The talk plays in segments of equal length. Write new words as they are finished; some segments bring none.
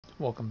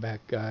Welcome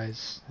back,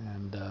 guys,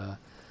 and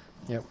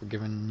yeah, we're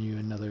giving you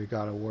another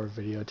God of War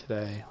video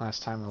today.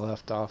 Last time we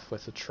left off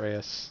with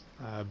Atreus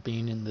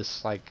being in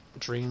this like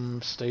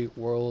dream state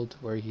world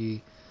where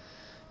he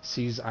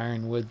sees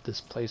Ironwood, this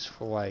place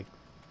for like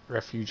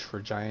refuge for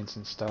giants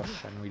and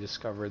stuff, and we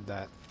discovered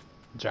that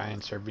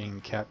giants are being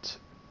kept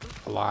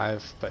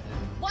alive, but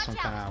in some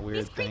kind of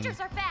weird thing. Are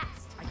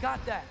fast. I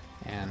got that.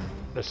 And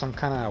there's some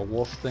kind of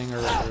wolf thing,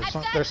 or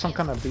there's some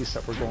kind of beast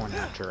that we're going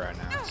after right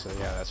now. So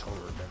yeah, that's what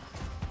we're doing.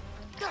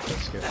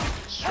 Let's get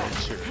straight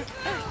to it.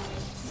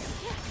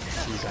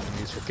 These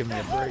enemies will give me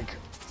a break.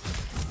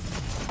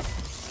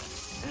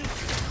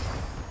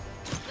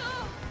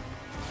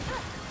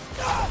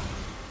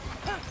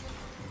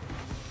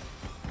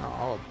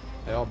 Oh,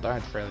 they all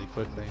died fairly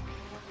quickly.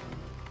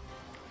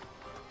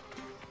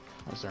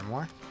 Was there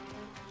more?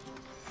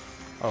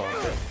 Oh,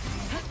 okay.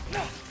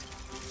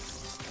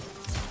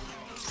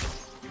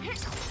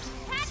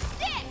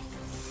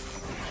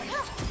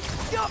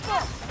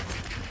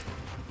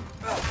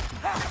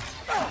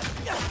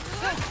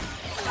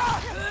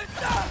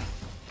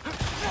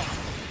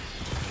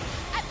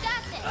 I've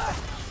got this.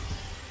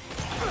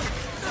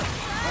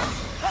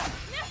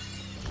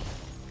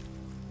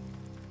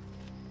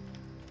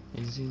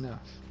 Easy enough.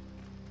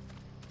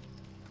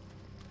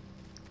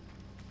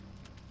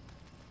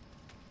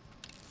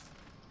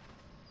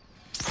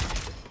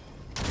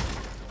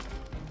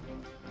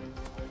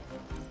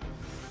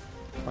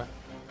 What?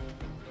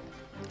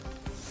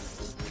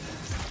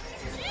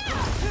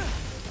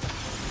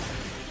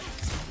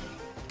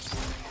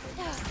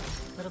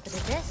 A little bit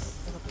of this,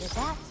 a little bit of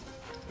that.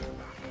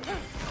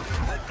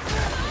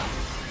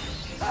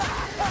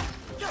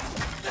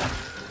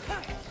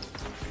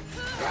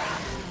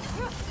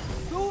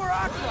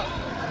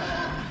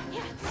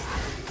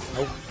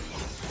 Nope.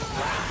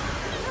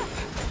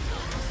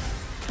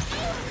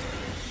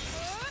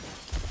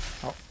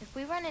 Oh. If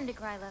we run into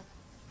Gryla,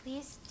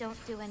 please don't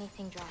do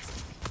anything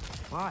drastic.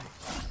 Why?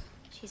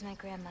 She's my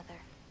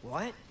grandmother.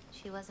 What?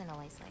 She wasn't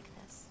always like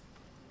this.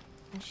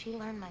 When she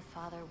learned my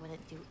father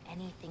wouldn't do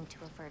anything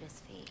to avert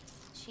his fate,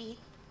 she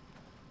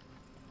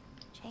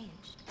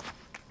changed.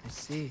 I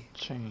see.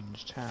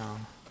 Changed how?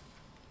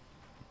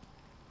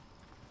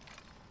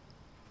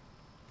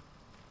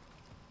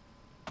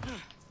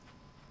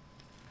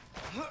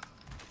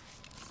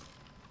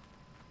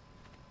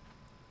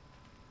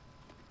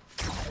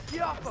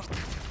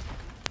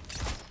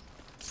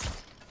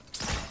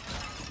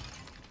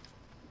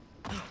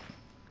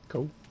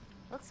 Cool.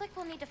 Looks like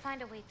we'll need to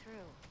find a way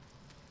through.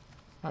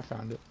 I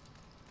found it.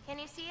 Can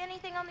you see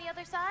anything on the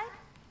other side?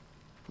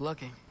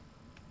 Looking.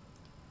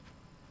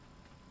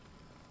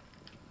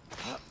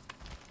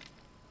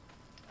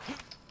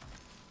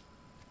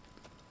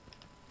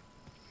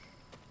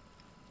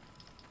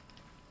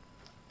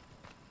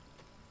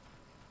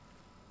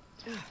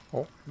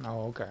 Oh,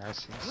 no, okay, I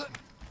see.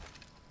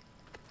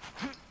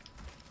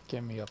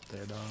 Get me up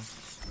there, dog.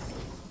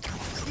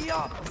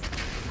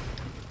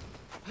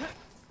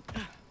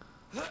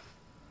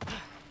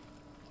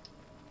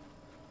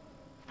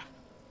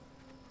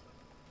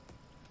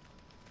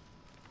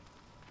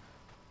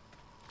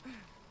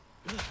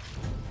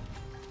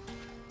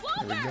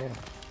 There we go.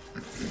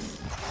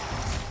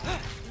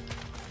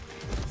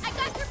 I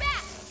got your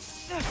back!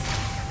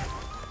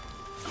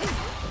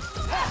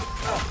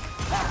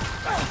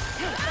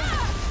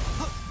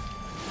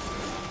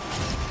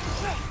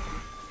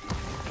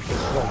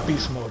 Little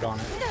beast mode on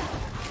it.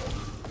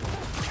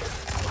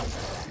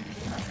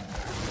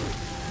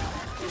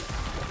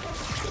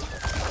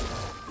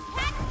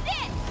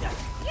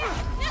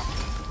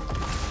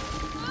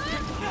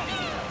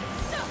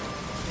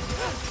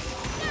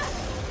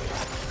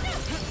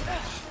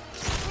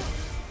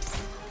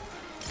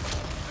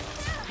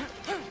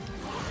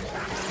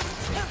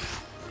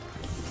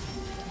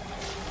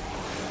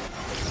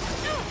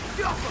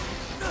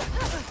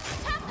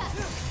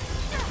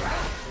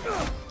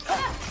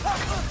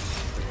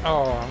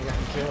 Oh, I'm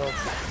getting killed.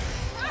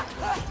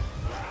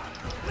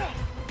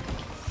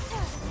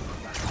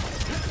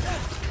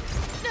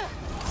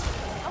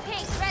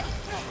 Okay, ready.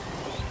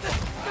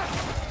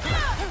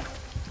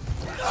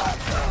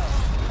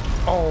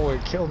 Oh,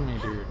 it killed me,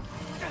 dude.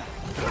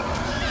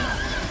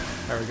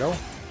 There we go.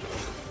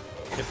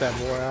 Get that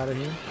boy out of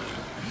here.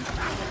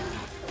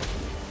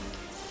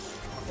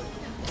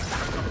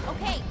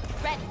 Okay,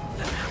 ready.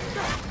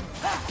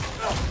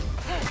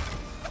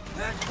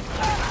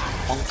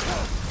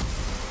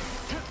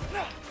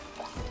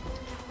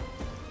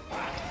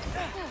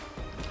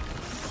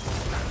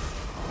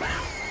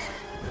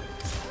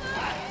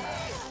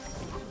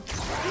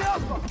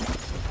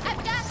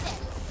 I've got this.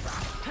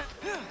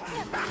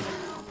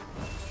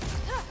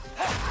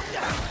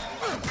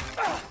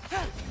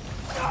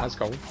 Let's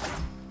go.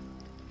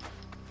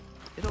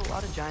 Did a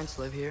lot of giants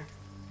live here?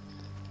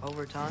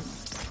 Over time?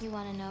 You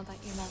want to know about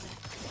your mother?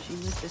 She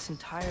lived this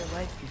entire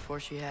life before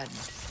she had me.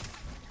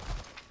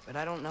 But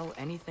I don't know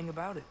anything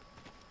about it.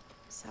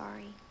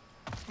 Sorry.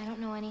 I don't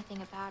know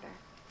anything about her.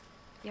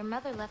 Your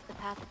mother left the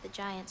path of the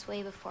giants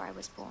way before I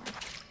was born.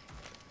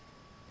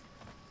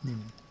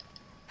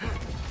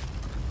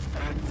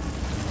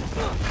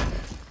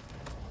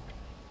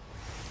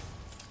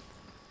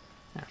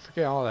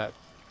 Forget all that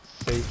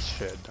fate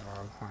shit,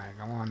 dog. Like,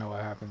 I want to know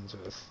what happens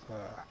with,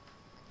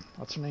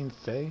 what's her name,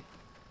 Faye?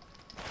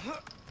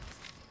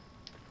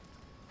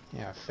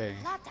 Yeah, Faye.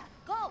 Lata,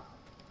 go!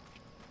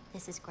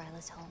 This is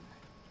Gryla's home.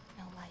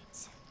 No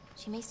lights.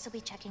 She may still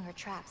be checking her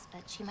traps,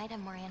 but she might have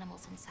more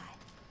animals inside.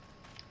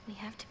 We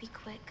have to be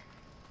quick.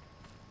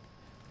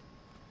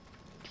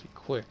 Be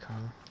quick, huh?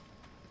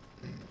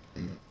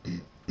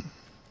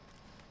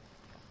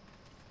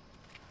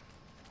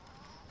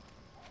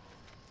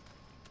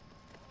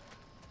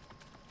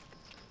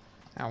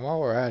 Now, while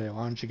we're at it,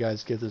 why don't you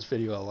guys give this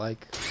video a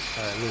like?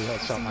 It really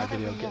helps There's out my another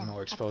video way getting in,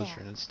 more up exposure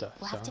there. and stuff,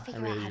 We'll so have to I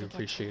figure out how really to do get to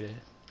appreciate it. it.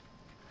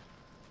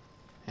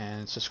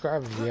 And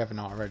subscribe if you haven't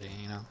already,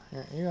 you know.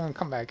 You're gonna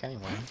come back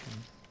anyway.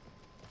 And,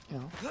 you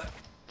know,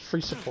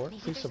 free support,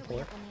 Maybe free there's a way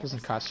support. up on the Doesn't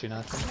other cost side, you but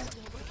nothing. I won't be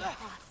able to get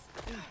across.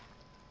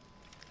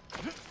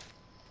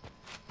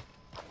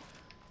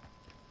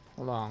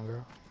 Hold on,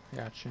 girl. I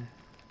got you.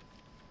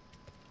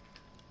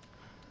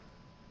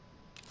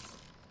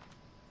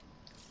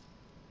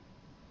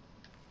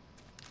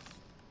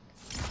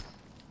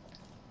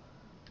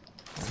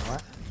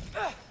 What?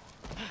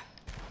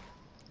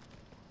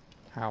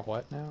 How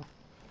what now?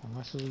 What am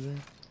I supposed to do?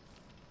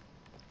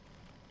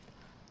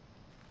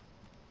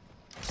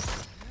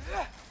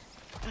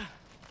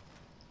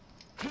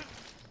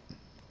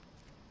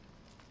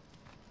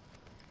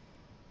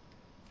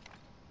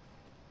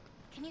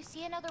 Can you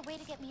see another way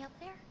to get me up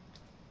there?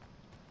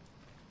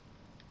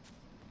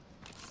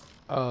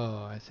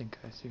 Oh, I think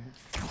I see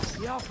her.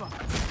 The Alpha!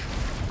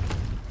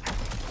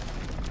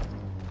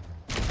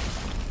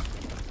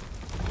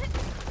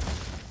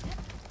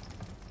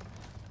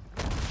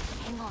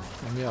 Hang on.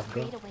 Let me up, I'll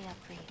girl. create a way up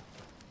for you.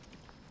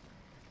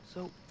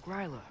 So,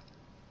 Gryla,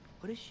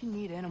 what does she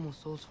need animal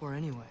souls for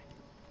anyway?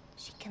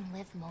 She can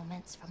live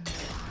moments from their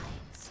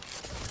lives.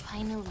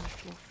 Finally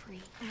feel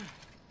free.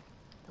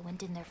 The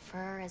wind in their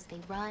fur as they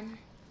run.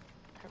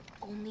 Her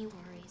only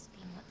worries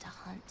being what to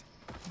hunt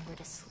and where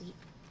to sleep.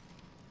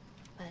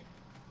 But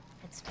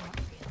it's not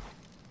real.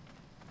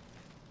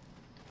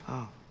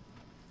 Oh.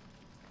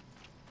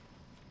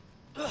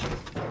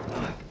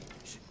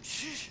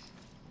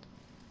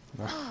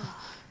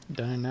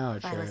 Done it now,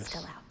 Lila's Atreus.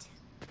 still out.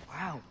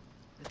 Wow,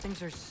 the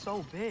things are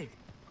so big.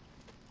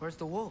 Where's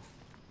the wolf?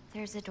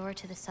 There's a door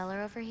to the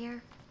cellar over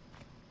here.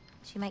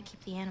 She might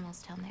keep the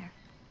animals down there.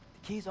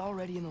 The key's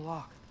already in the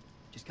lock.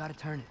 Just gotta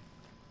turn it.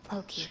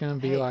 Loki. It's gonna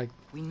be Hey, like,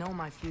 we know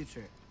my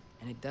future,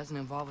 and it doesn't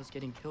involve us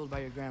getting killed by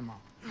your grandma.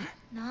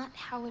 Not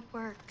how it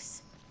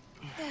works.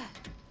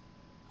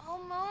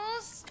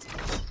 Almost.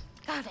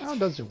 Got how it.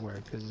 does it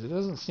work? Because it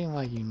doesn't seem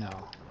like you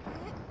know.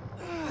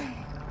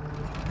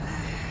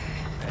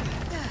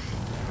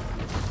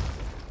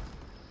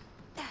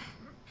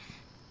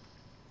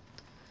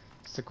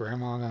 Is the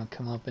grandma gonna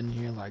come up in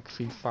here like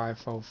fee fi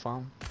fo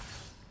fum?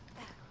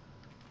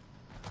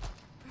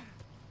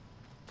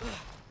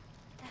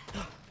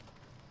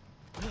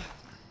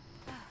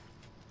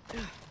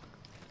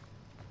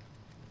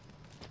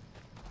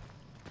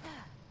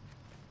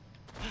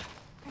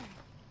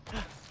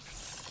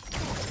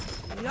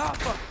 The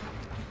Alpha!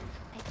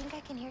 I think I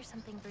can hear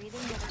something breathing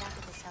near the back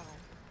of the cellar.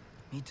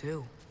 Me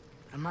too,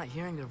 but I'm not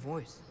hearing their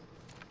voice.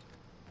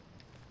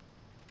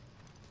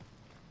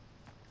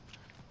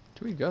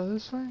 Do we go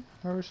this way?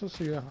 Where are we supposed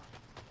to go?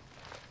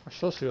 We're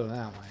supposed to go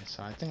that way,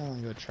 so I think I'm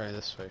gonna go try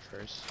this way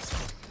first.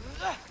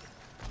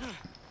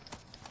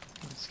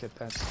 Let's get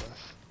that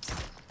stuff.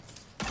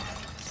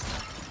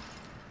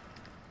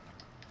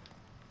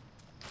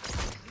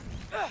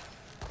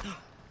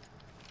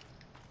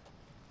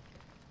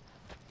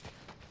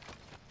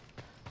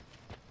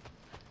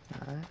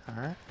 Alright,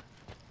 alright.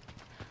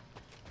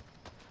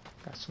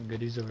 Got some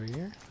goodies over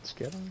here. Let's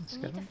get them, let's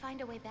We get need to them.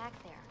 find a way back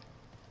there.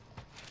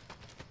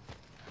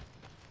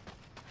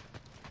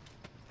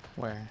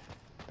 Where?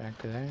 Back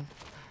there?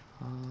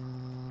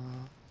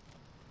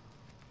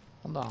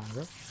 Hold on,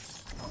 girl.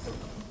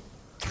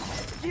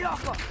 The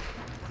Alpha!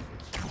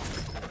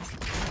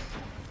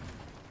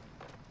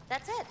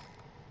 That's it.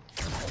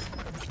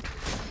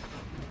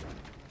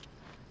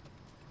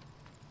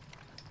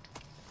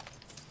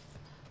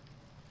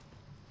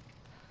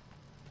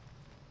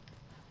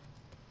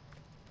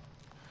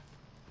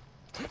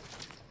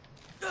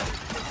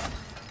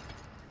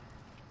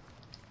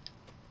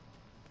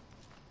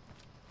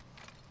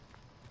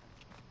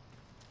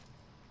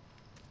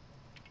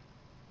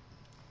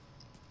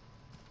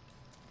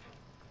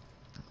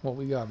 What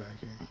we got back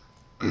here?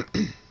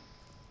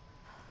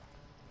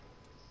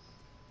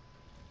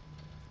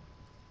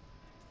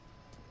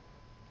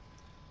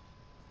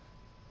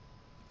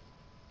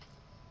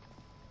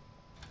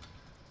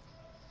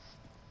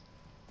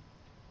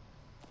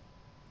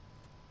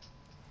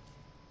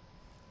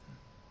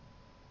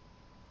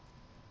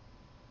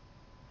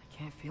 I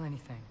can't feel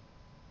anything.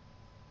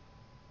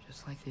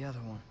 Just like the other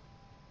one.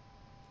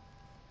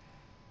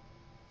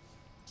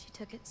 She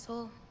took its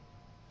soul.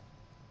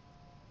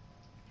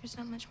 There's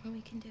not much more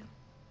we can do.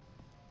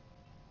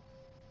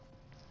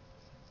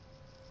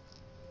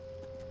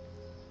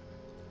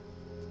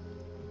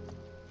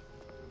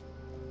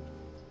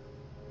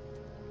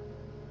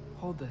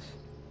 Hold this.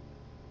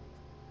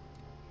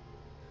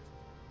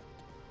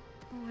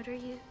 What are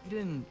you? You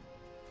didn't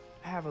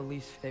have a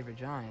least favorite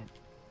giant,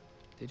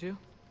 did you?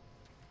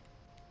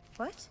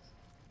 What?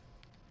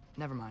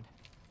 Never mind.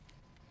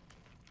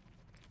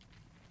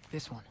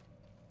 This one.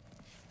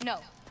 No.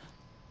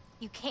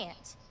 You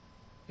can't.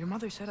 Your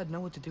mother said I'd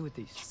know what to do with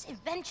these. Yes,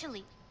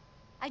 eventually.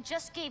 I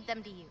just gave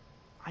them to you.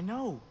 I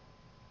know.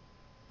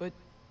 But...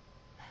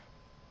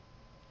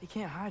 they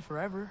can't hide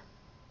forever.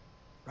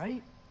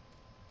 Right?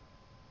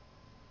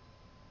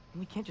 And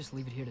we can't just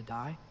leave it here to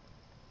die.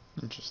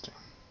 Interesting.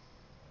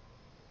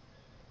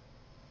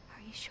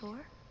 Are you sure?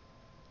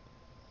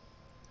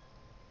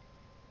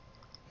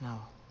 No.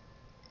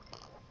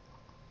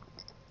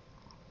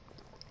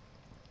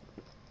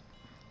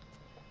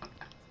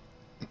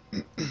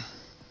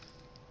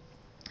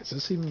 Is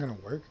this even gonna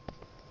work?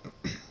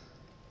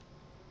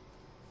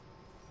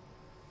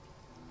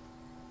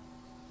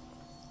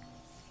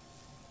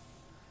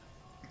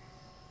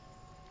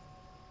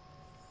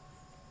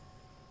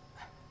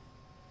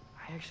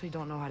 I actually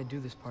don't know how to do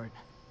this part.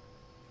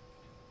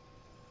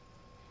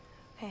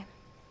 Okay.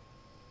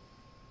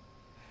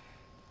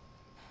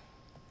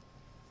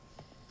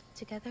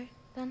 Together,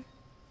 then?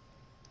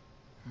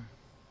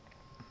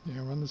 Yeah,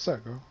 run the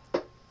circle.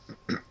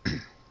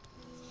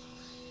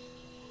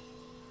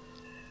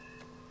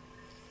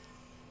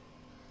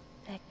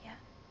 Vecchia.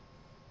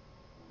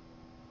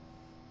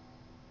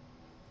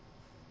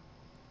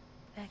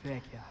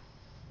 Vecchia.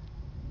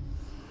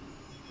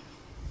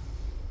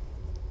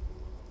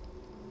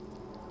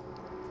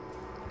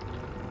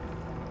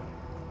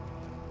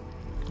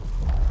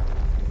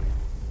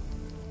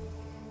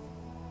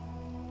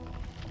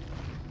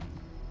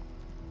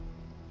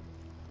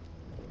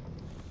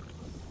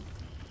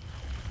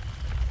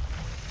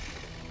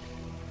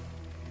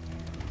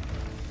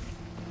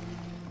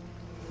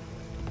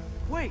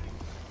 Wait!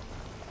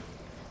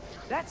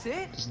 That's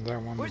it? Isn't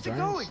that one of Where's the it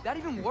giants? going? That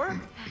even work?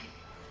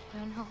 I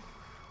don't know.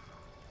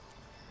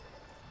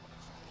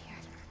 Here.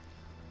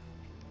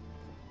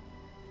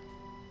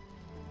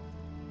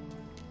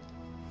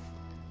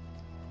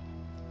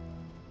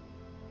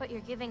 But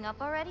you're giving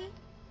up already?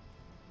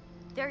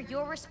 They're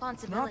your It's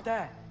responsibility. not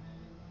that.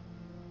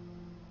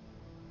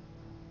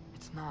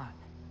 It's not.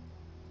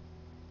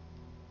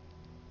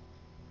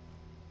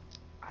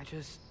 I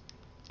just...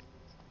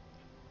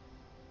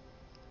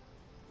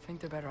 think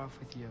they're better off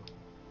with you.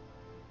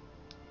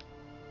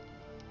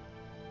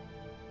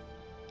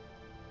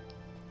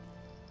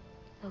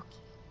 Loki.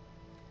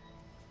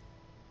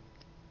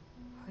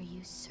 Are you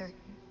certain?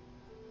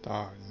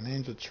 Dog, his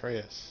name's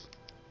Atreus.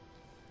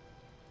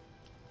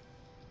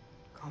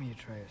 Call me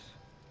Atreus.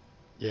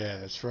 Yeah,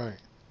 that's right.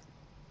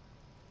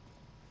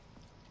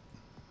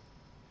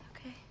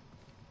 Okay.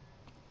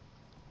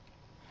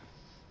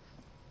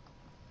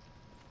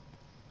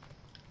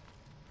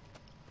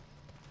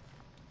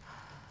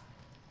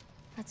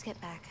 Let's get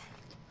back.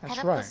 That's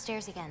Head up right. those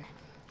stairs again.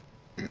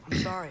 I'm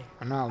sorry.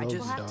 I'm not I Loki,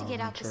 just- We'll have to dog, get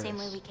I'm out the same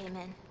way Atreus. we came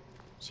in.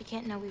 She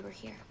can't know we were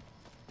here.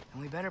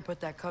 And we better put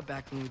that cut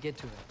back when we get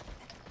to it.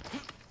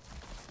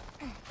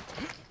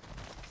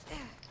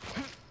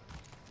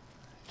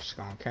 She's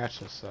gonna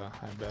catch us,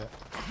 I bet.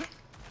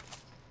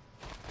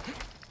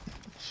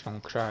 She's gonna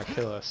try to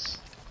kill us.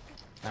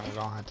 And we're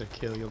gonna have to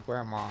kill your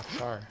grandma,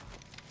 sorry.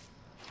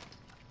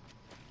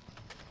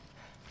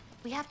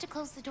 We have to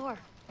close the door.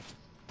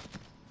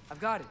 I've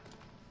got it.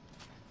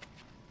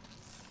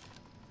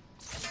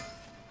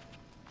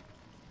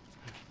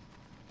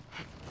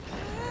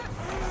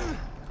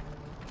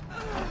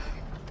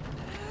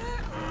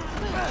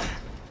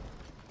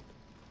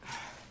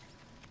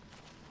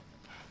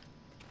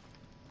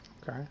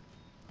 Okay.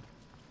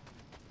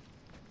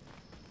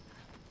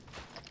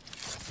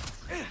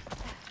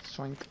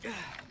 Swing.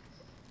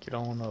 Get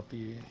on up,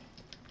 you.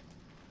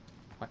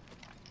 What?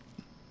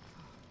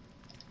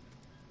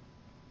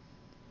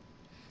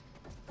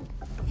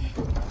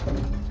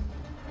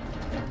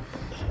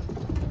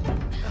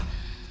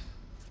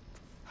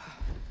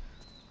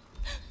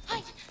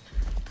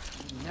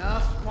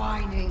 Enough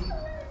whining.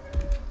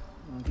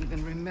 Won't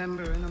even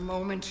remember in a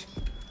moment.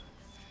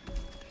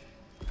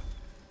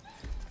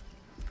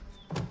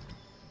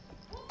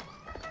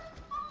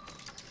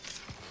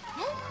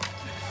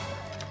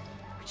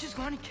 We just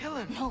want to kill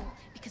him. No,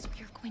 because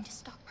we are going to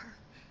stop her.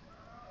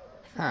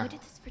 I've Huh.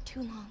 avoided this for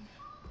too long.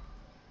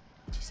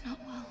 She's not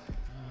well.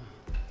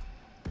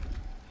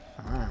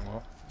 Alright,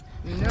 well.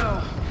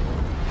 No.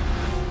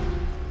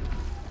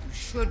 You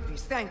should be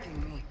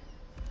thanking me.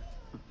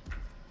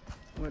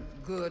 What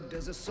good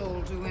does a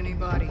soul do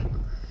anybody?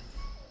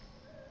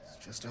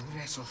 It's just a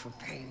vessel for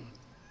pain.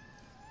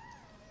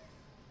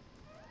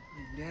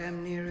 I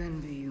damn near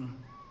envy you.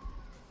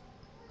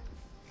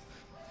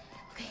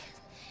 Okay,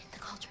 the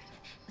cauldron.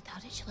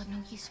 Without it, she'll have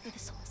no use for the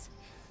souls.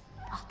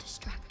 I'll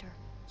distract her.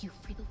 You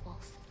free the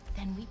wolf.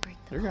 Then we break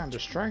the You're gonna cauldron.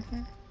 distract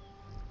me?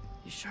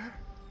 You sure?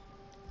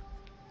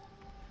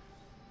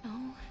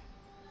 No.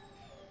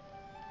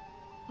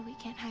 But we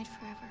can't hide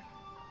forever.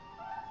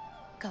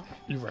 Go.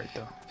 You're right,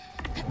 though.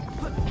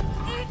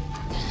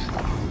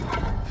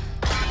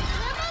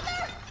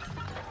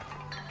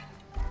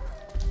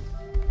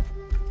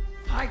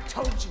 I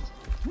told you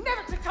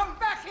never to come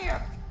back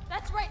here.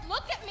 That's right,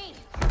 look at me!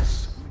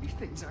 So many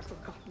things I've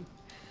forgotten,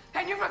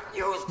 and you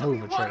refuse to be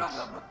Move, one of Atreus.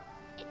 them.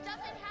 It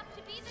doesn't have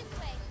to be this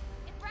way.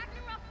 If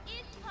Ragnarok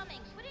is coming,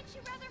 wouldn't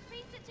you rather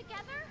face it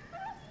together?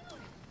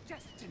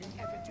 Destiny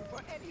ever do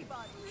for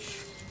anybody?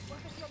 Was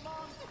it your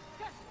mom's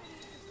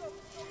destiny to go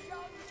so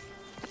young?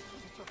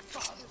 Was it your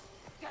father's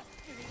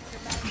destiny to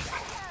marry a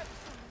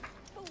handsome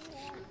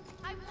fool?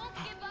 I won't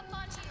give up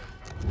on you.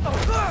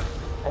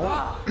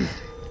 Oh.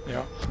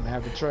 Yep, some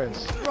happy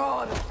choice.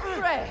 Broad of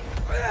prey.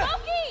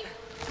 Loki!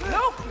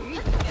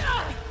 Loki?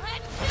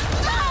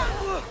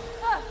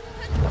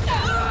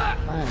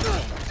 Man.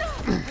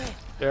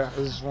 Yeah,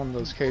 this is one of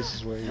those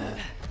cases where you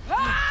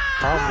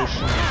probably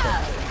shouldn't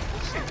have.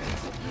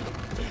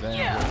 But then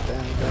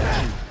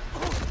got you.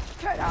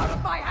 Get out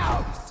of my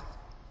house!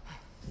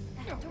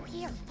 Through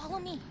here, follow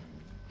me.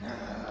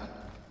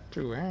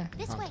 Through here?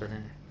 This Not way. through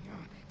here.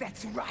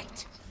 That's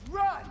right.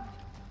 Run!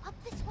 Up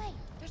this way.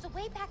 There's a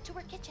way back to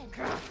our kitchen.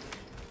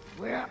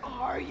 Where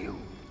are you?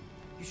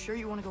 You sure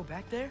you want to go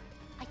back there?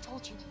 I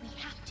told you, we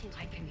have to.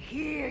 I can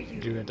hear You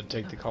you. do have to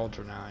take the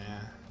culture now,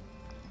 yeah.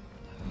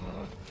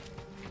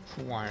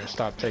 Why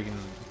stop taking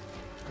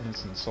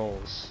innocent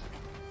souls?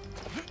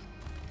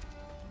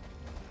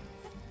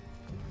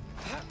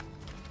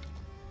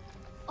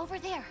 Over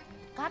there.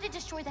 Gotta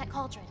destroy that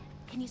cauldron.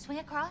 Can you swing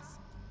across?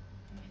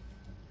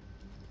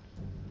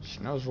 She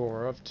knows what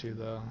we're up to,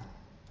 though.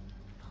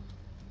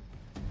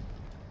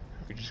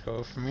 We just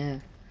go from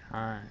here.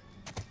 Alright.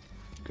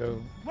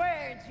 Go.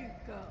 Where'd you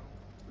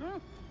go? Hmm?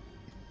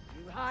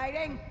 You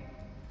hiding?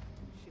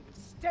 Should have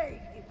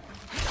stayed here.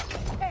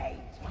 Hey!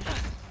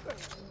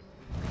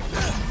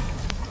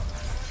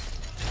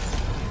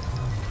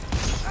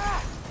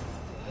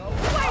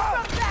 Away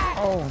from that!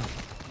 Oh!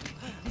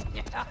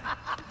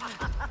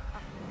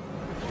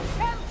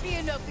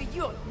 Champion of the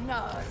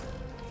Jotnar,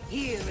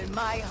 here in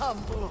my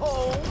humble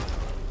home.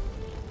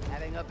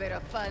 Having a bit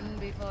of fun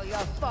before your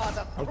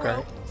father Okay.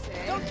 croaks,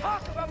 eh? Don't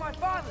talk about my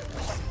father!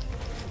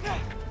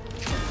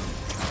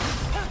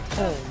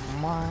 Oh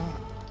my.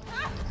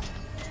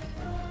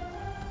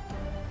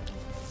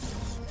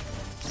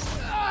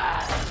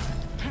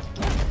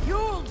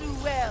 You'll do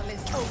well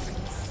as Odin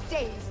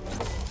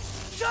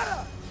stays. Shut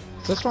up!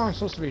 Is this what I'm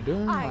supposed to be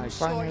doing? I'm Like,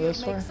 sure find me you'd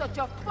this make way? such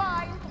a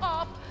fine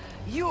pop,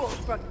 you'll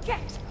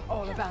forget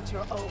all about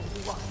your old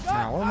one.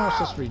 Now, what am I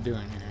supposed to be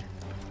doing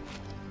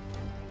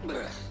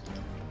here?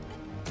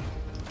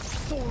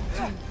 Sword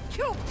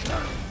kill.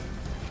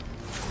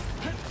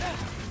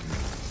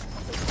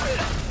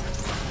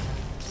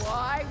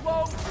 Why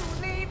won't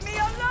you leave me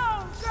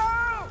alone,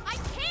 girl? I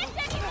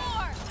can't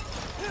anymore!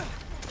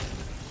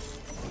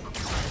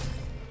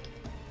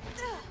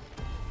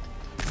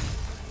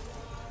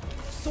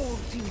 Sword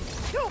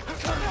kill.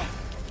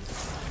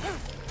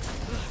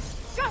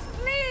 Just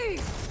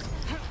leave.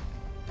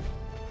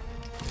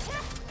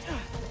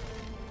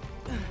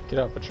 Get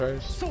up,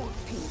 Atreus. Sword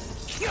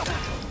kill.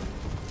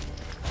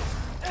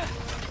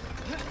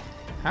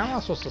 How am I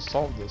supposed to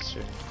solve this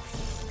shit?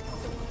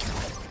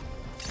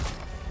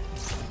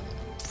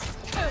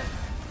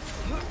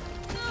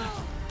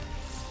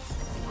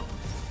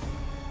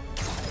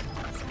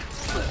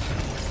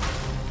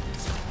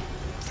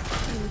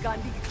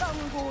 Gandhi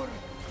Kangur.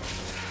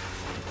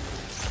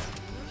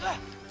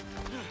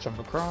 Jump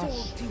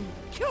across. Sword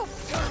kill.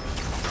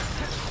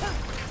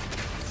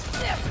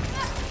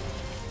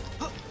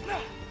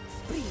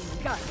 Spring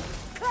Gandhi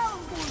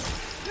Kangur.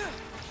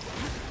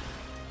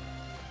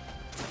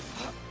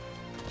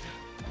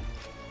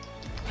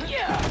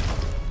 Yeah.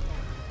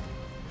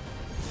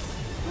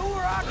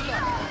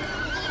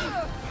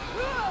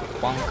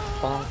 Bonk,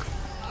 bonk.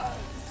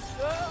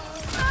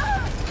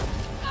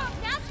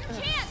 Now's your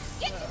chance!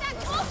 Get to that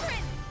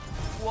cauldron!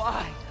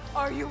 Why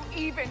are you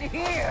even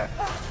here?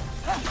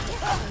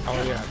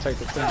 Oh yeah, take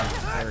the thing.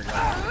 There we go.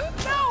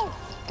 No!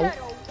 Get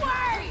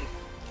away!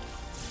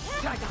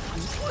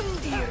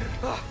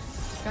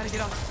 Gotta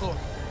get off the floor.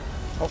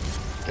 Oh,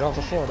 get off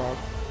the floor, dog.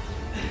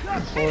 You're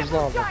The floor is pitiful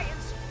lava.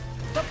 giants!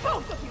 The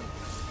both of you!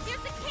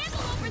 There's a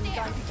candle over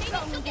there! Maybe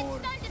she'll get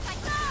stunned if I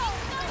go!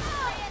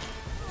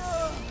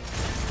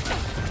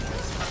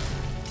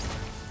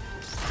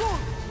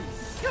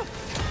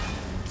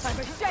 I'm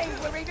ashamed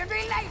we're even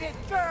related,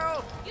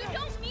 girl! You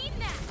don't mean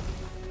that!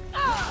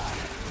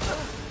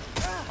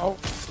 Oh,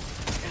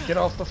 get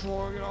off the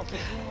floor, get off the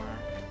floor.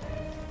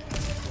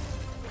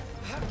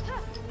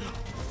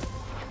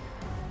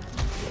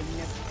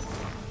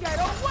 Get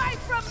away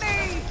from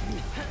me!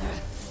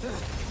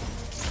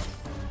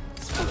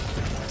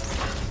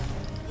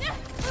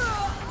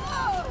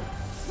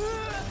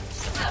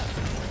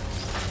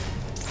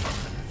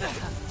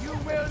 You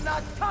will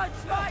not touch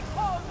my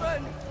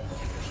cauldron!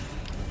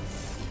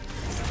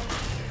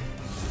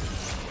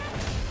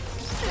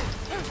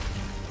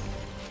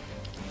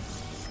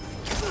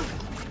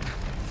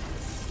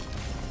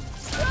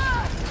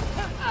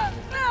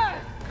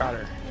 Got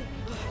her.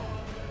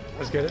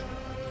 Let's get it.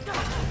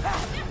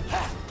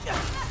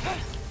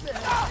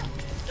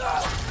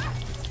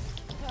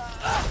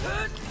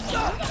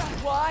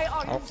 Why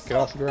are Oh, you get so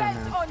off the ground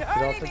bent now. on Get off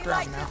hurting the me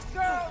ground like now. this,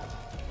 girl?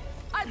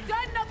 I've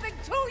done nothing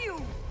to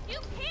you. You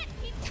can't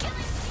keep killing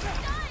what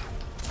you've done!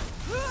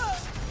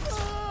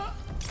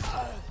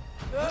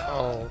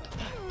 Oh,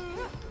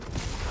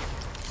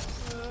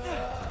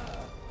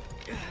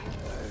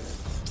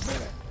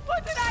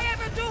 What did I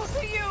ever do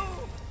to you?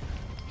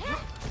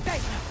 Hey,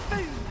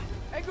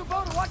 hey,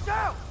 Kubota, watch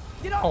out!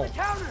 Get off Oh. the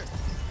counter!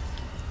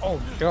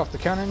 oh, get off the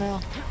counter now.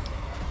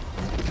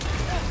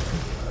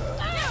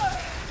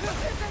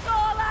 This is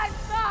all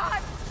I've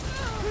got!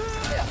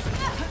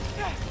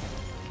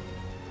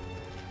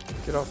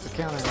 Get off the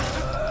counter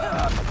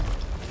now.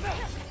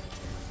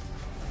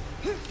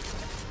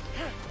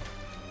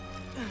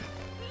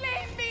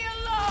 Leave me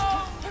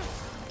alone!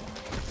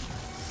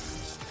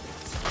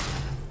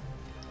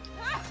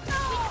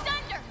 He's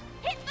under!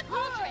 Hit the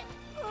cauldron!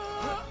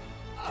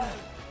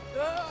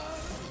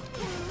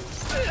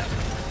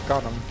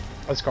 Got him.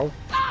 Let's go.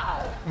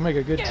 We'll make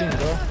a good team,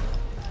 bro.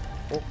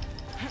 Oh,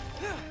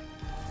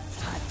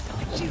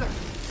 Shoot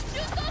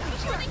those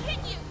before they hit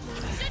you!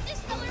 Should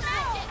dispel her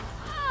magic!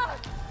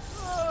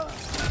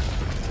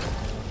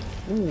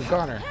 ooh,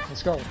 got her.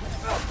 Let's go. No!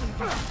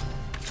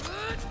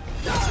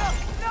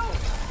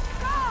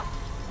 Stop!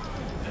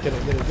 Get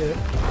it, get it, get it.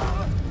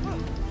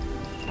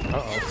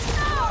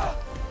 Uh-oh.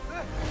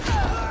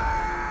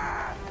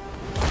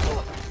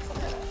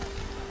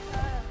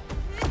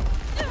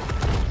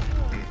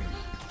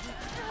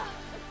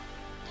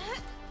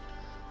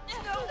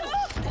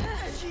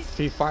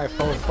 P5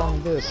 forward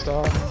from this,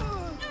 dog.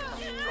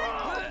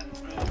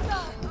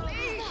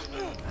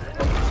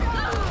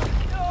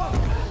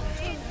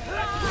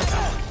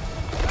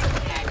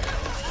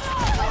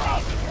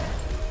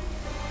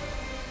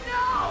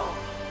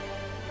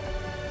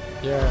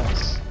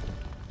 Yes.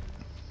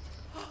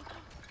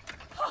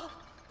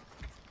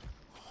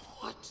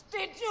 What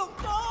did you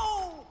do?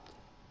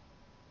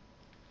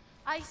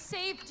 I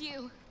saved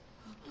you!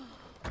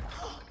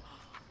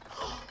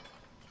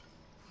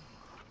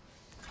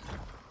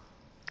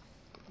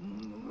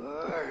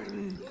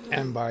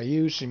 And by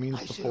you, she means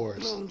I the should have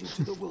forest. blown you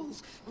to the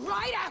wolves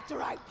right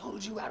after I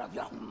pulled you out of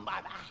your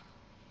mother.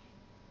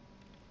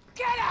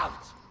 Get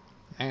out!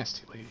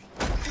 Nasty lady.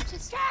 You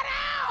just... Get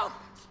out!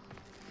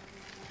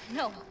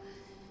 No.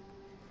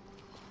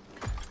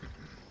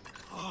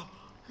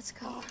 Let's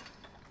go.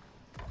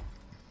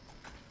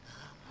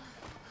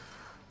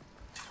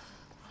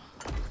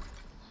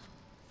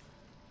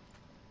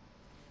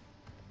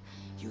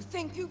 You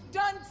think you've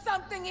done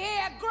something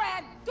here,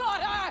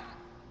 granddaughter?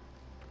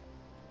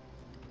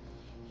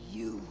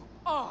 You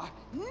are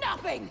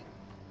nothing!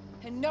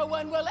 And no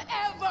one will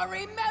ever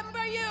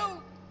remember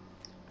you!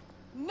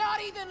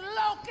 Not even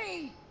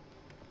Loki!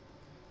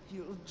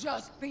 You'll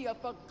just be a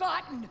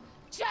forgotten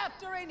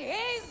chapter in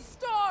his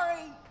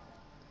story!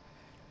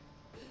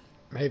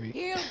 Maybe.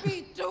 He'll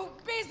be too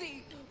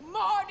busy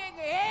mourning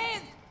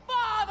his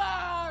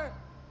father!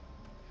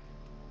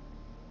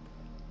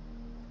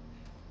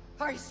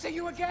 I see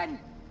you again!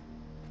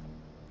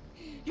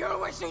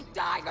 You'll wish you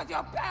died with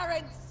your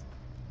parents!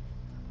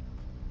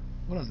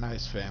 What a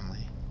nice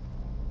family.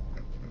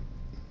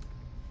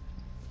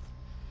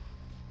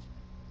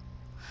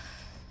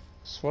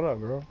 So what up,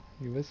 bro?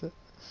 You with it?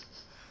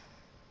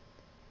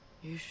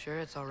 You sure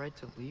it's alright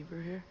to leave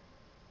her here?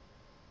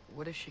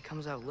 What if she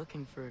comes out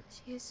looking for...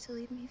 She used to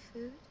leave me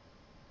food.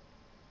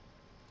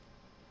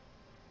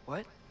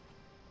 What?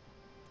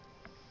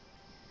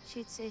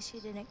 She'd say she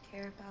didn't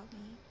care about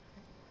me.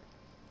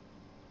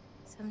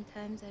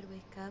 Sometimes I'd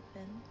wake up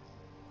and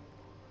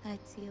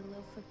I'd see a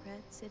loaf of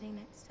bread sitting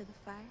next to the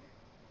fire.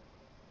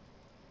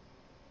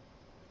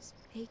 Just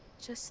baked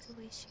just the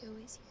way she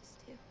always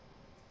used to.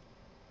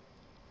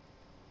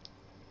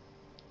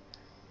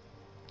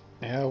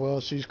 Yeah, well,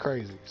 she's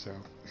crazy, so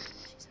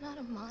She's not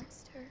a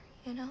monster,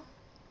 you know?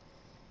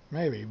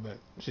 maybe, but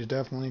she's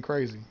definitely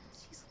crazy.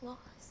 She's lost.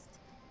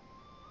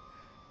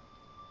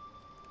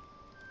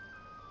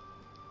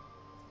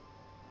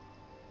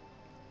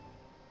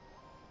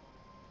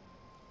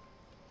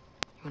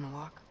 You wanna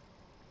walk?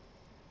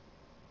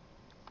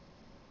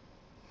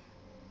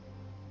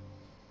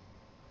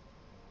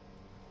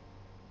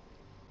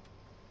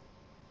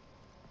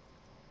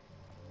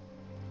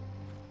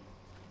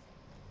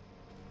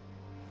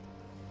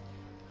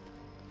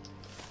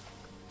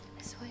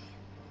 This way.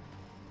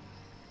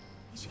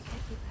 We should get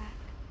you back.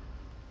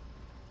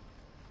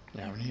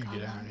 Yeah, You've we need to been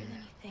get gone out of longer here. than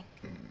you think.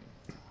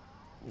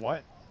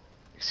 What?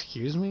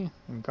 Excuse me?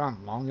 I'm gone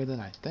longer than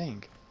I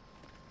think.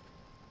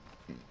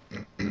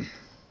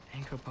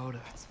 Anchor Boda.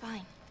 It's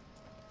fine.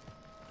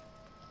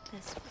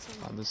 This was a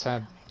Well, long this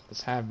time have coming.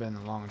 this have been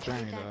a long We'll be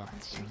journey back though.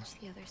 once So. we reach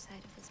the other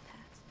side of this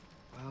path.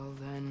 Well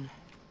then...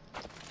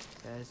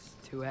 That's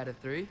 2 out of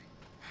 3?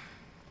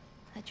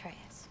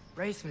 Atreus,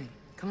 Race me.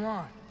 Come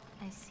on.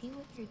 I see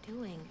what you're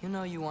doing. You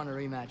know you want a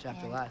rematch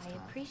after and last I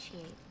time.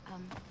 appreciate,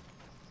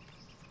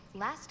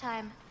 Last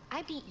time,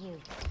 I beat you.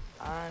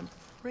 I'm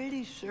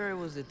pretty sure it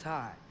was a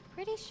tie.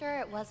 Pretty sure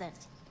it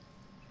wasn't.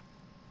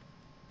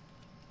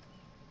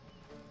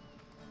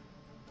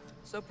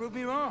 So prove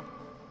me wrong.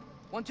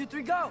 1, 2,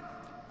 3, go!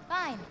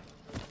 Fine.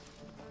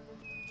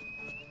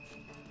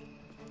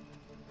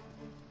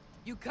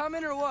 You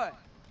coming or what?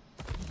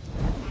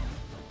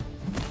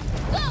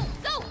 Go!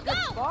 Go!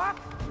 Go! Fuck?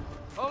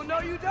 Oh, no,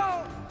 you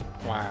don't!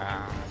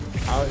 Wow.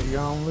 Oh, you're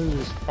gonna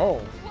lose.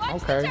 Oh,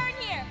 Watch okay. the turn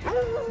here!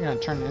 You're gonna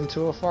turn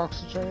into a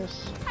fox,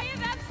 Atreus? I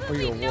have Or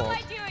you absolutely a no wolf?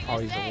 idea what Oh,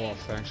 you're he's saying. a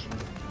wolf, actually.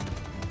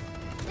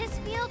 This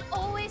field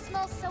always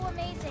smells so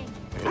amazing.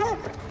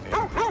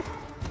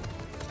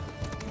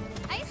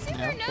 I assume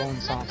Yeah, your nose bone is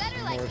much sounds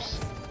better like worse.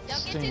 this. Don't get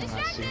too Stinging,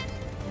 I see. distracted.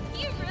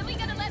 You really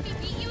gonna let me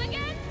beat you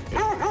again?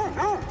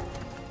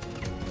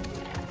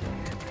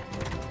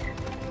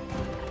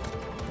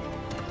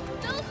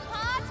 Those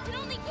pods can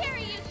only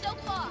carry you so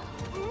far.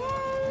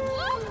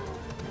 Whoa!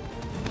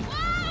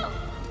 Whoa!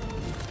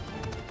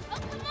 Oh,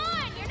 come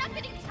on! You're not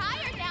getting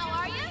tired now,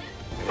 are you?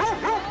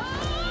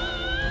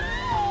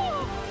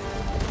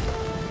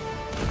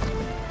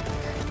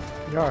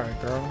 You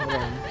alright, girl. Hold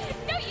on.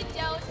 No, you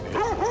don't.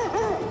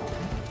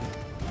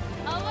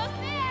 Almost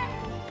there.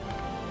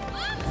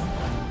 Whoops!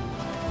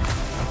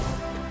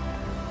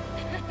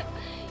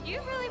 You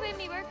really made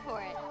me work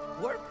for it.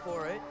 Work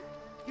for it?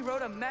 You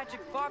rode a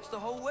magic fox the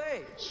whole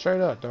way.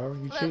 Straight up, dog.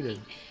 You Loki. cheated.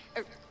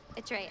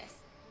 Atreus.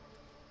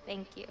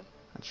 Thank you.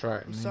 That's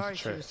right. I'm sorry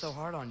she was so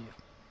hard on you.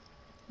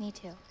 Me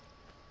too.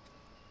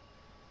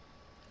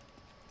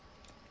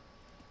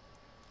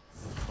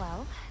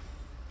 Well,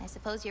 I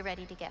suppose you're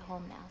ready to get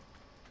home now.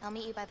 I'll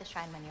meet you by the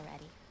shrine when you're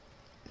ready.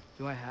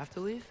 Do I have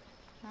to leave?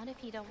 Not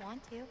if you don't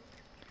want to.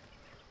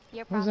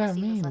 Your What does that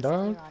prophecy mean, was less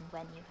dog? clear on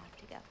when you have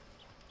to go.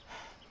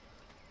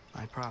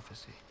 My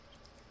prophecy.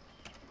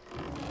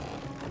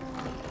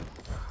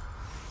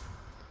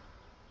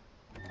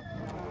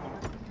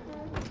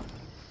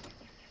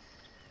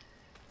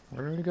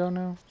 Where do we go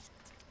now?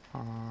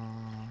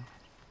 Come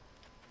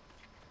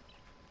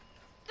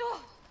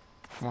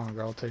on,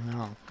 girl. Take me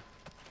home.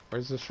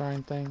 Where's the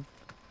shrine thing?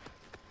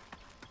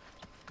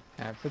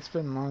 Yeah, if it's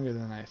been longer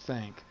than I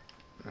think,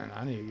 then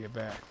I need to get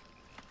back.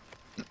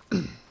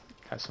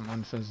 Got some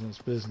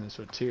unfinished business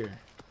with Tyr.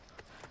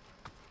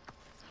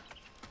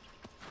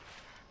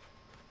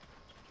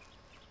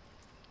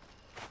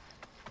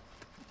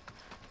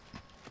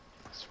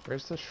 So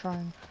where's the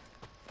shrine?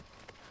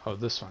 Oh,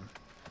 this one.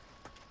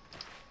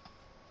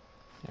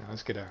 Yeah,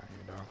 let's get out of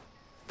here,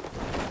 dog.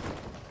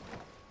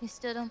 You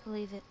still don't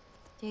believe it,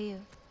 do you?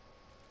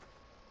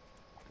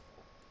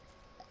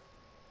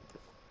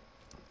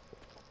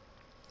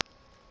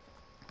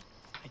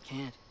 I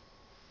can't.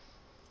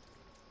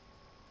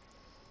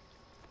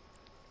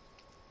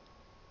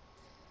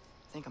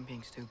 I think I'm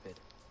being stupid.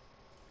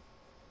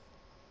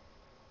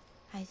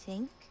 I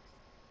think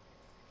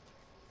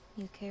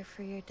you care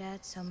for your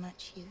dad so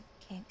much you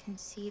can't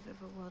conceive of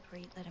a world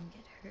where you let him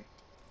get hurt.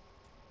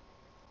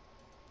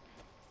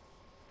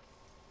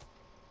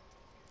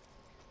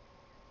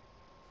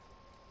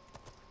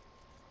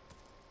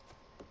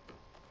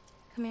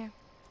 Come here.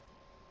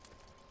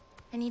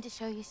 I need to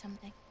show you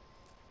something.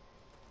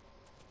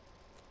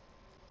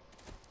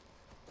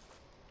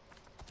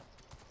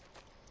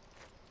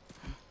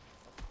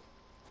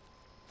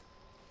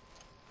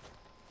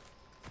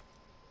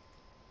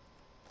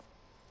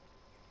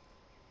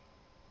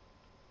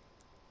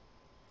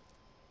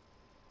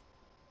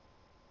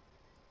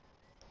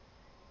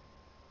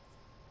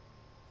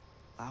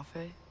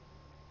 Laufey?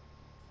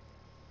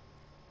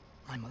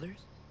 My mother's?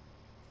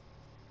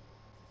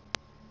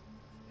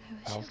 I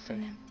wish it Alfie.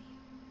 weren't empty,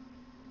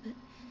 but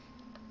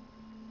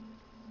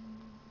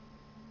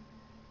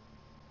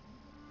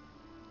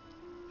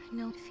I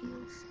know it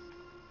feels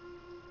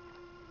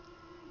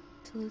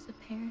to lose a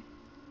parent,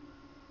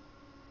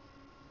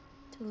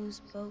 to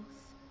lose both.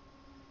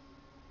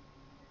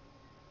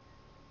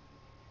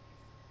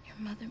 Your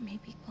mother may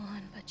be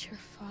gone, but your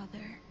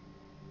father,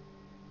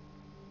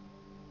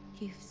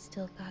 you've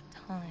still got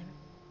time.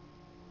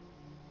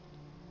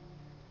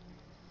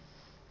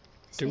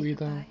 To Do say we,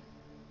 though? goodbye.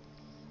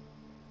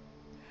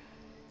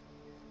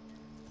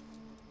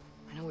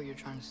 I know what you're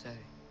trying to say.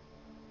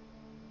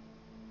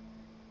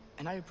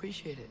 And I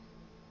appreciate it.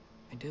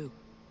 I do.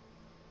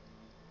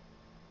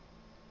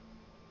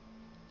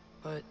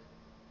 But...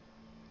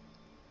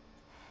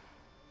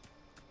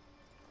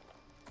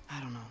 I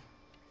don't know.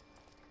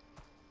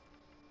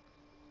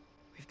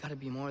 We've got to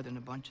be more than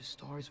a bunch of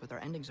stories with our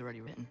endings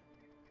already written.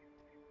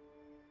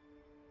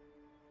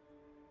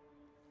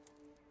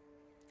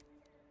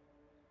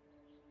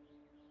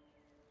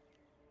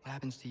 What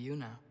happens to you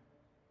now?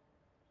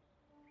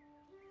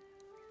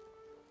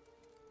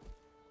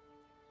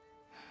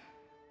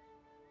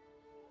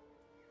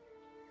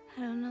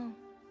 I don't know.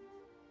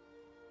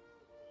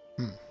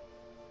 Hmm.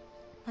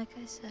 Like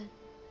I said,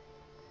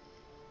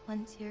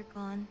 once you're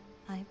gone,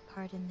 my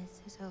part in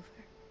this is over.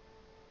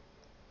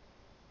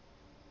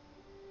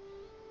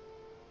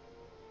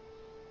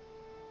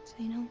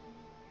 So,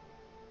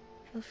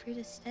 feel free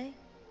to stay.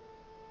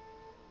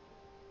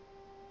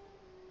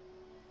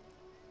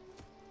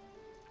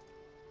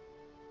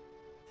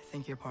 I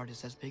think your part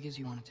is as big as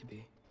you want it to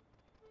be.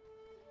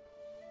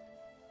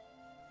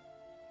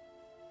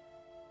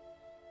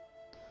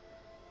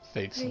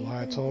 Fate's What a are you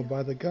lie gonna told do?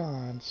 by the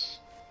gods.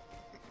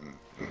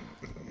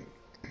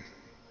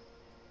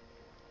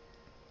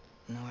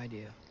 No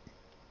idea.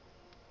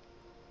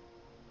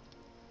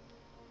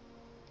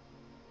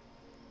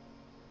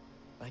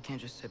 But I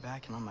can't just sit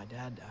back and let my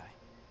dad die.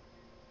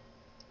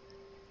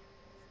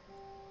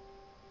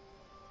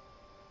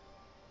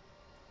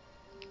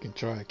 You can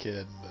try,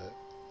 kid, but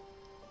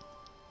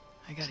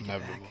I it's gotta get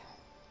inevitable.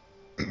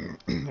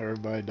 back.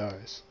 Everybody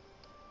dies.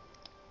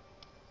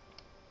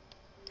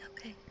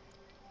 Okay.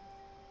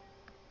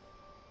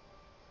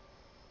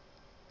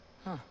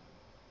 Huh.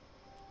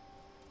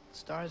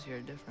 Stars here are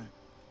different.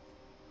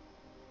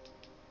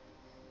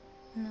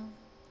 No.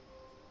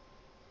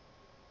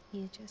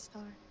 You just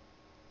are.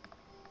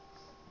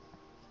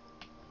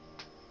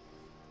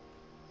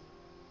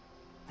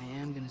 I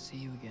am gonna see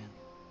you again.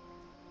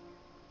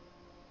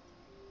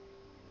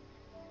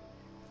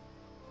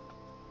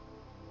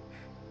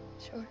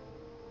 Sure.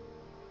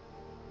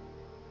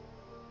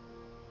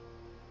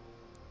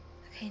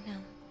 Okay,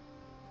 now.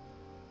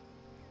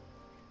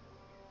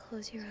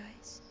 Close your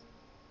eyes.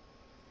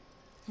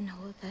 And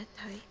hold that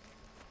tight.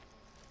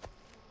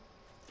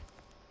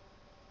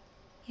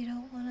 You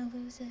don't want to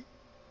lose it.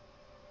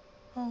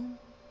 Home.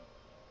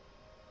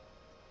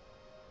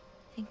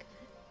 Think of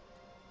it.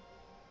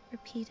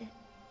 Repeat it.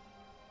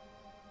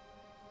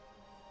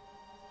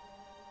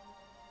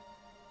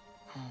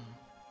 Home.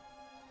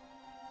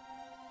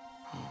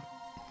 Home.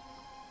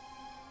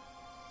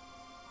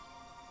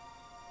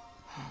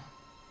 Home.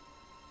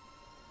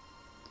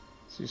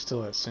 So you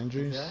still at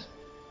Sindri's? That?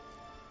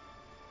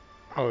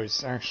 Oh,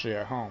 he's actually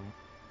at home.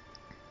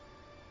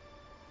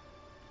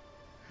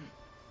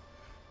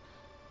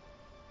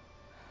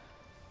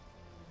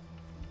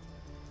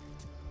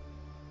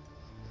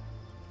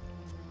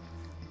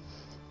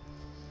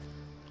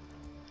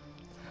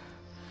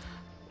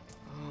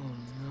 Oh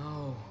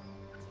no.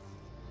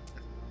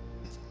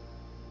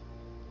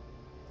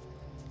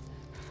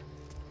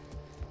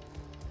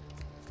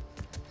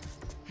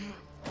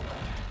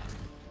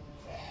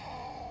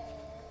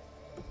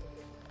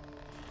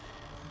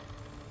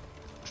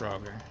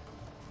 Draugr.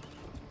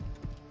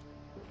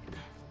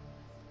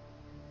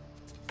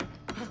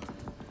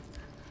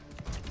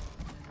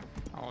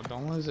 Oh,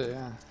 don't lose it,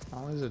 yeah.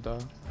 Don't lose it,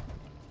 dog.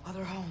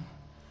 Other home.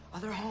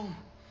 Other home.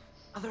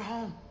 Other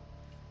home.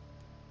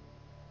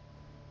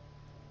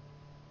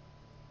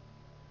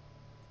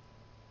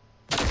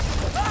 You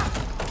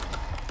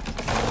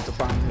have to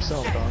find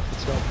yourself, dog.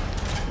 Let's go.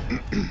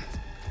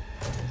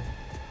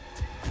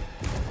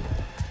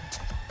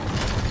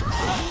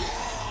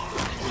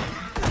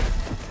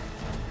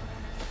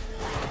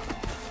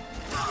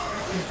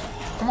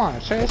 Come on,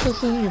 Chase, this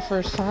isn't your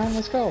first time.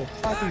 Let's go.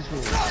 Fight these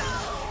rules.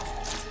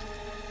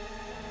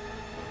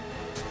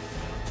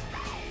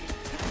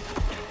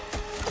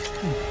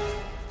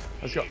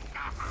 Let's go.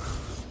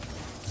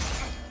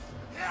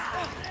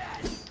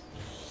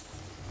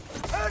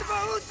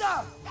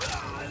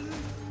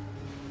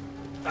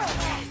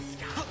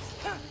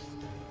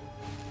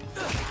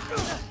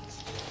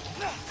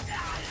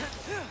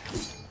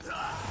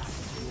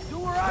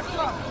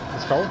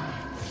 Let's go.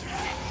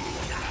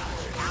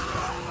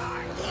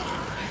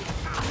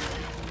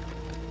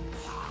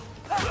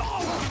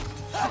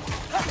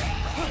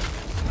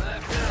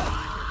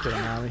 Get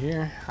him out of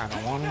here. I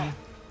don't want him.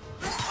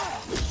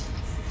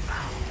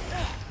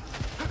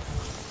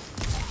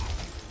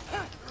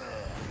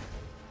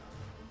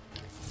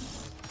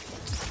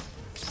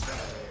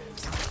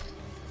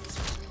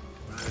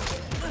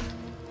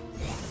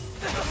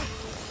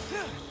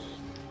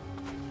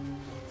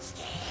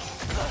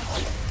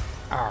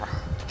 Ah.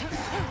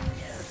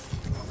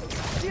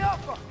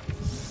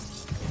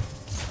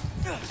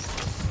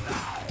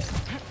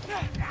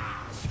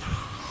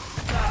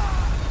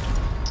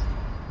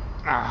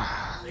 Ah.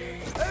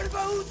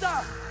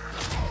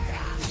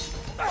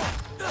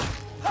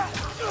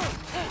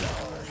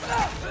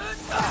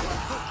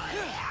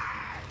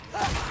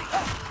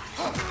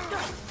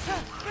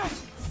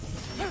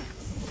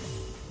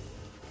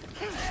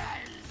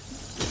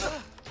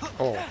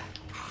 Oh.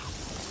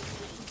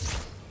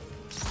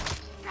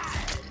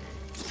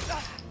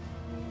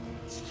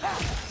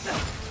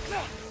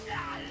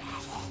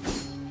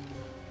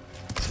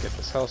 Let's get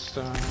this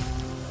Hellstone.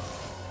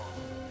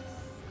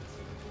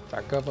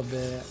 Back up a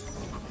bit.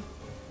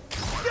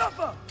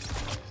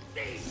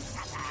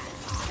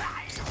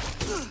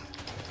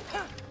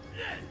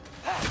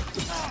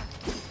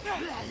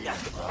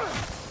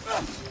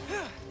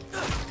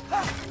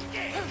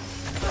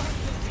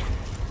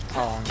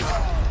 Oh no.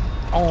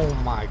 Oh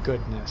my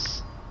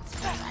goodness.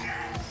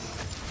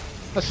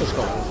 Let's just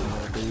go over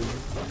there, dude.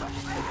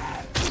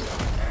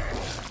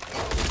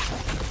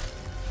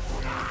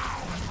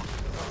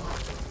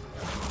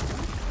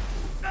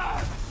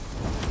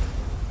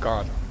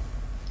 Got him.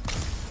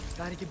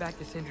 Gotta get back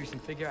to Sindri's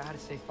and figure out how to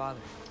save Father.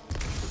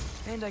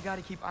 And I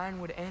gotta keep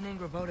Ironwood and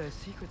Angrboda a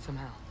secret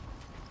somehow.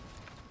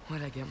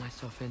 What'd I get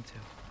myself into?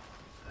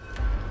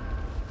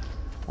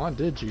 What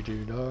did you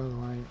do, dog?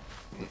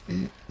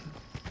 Like,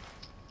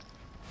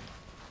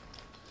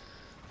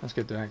 let's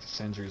get back to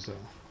Sindri's though.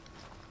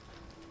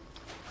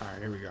 Alright,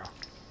 here we go.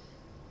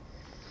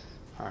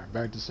 Alright,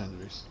 back to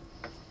Cinders.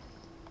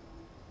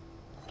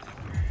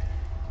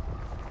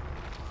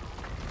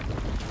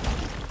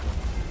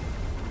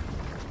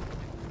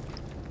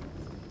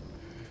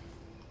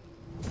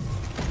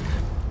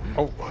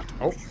 Oh, What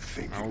oh, were you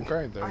thinking?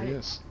 okay, there he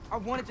is. I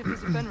wanted to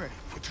visit Fenrir.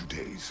 For 2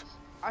 days.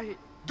 I...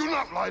 Do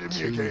not lie to me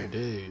 2 again.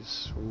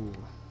 days. Ooh.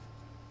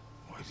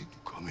 Why did you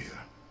come here?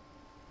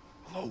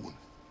 Alone?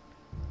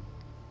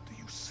 Do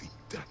you seek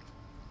death?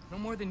 No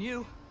more than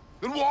you.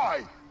 Then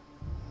why?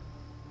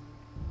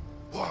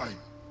 Why?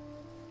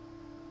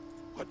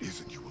 What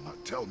is it you will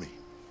not tell me?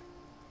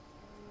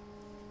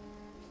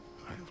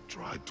 I have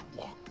tried to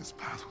walk this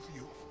path with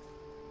you.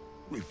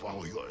 We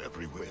follow your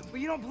every whim. But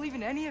you don't believe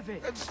in any of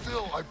it. And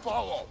still I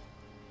follow.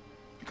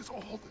 Because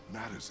all that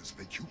matters is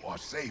that you are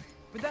safe.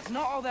 But that's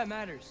not all that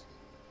matters.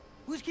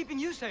 Who's keeping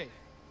you safe?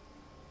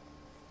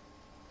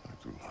 I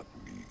do not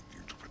need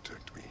you to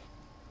protect me.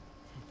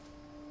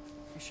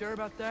 You sure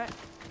about that?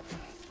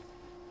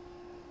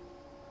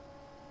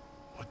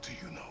 What do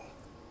you know?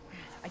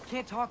 I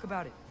can't talk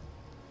about it.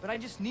 But I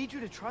just need you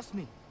to trust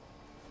me.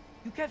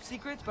 You kept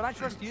secrets, but I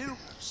trust you.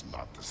 It's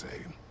not the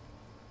same.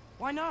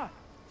 Why not?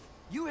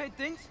 You hid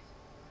things.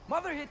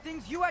 Mother hid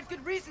things. You had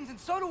good reasons, and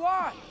so do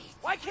I.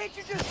 Why can't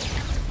you just...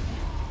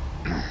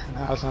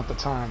 Now's not the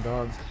time,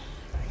 dog.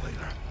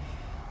 Later.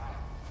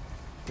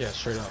 Yeah,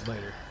 straight up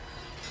later.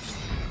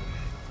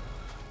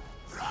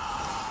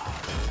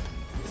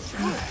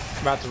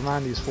 About to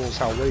remind these fools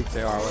how weak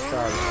they are with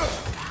trying to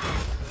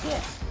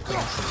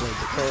constantly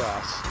the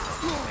chaos.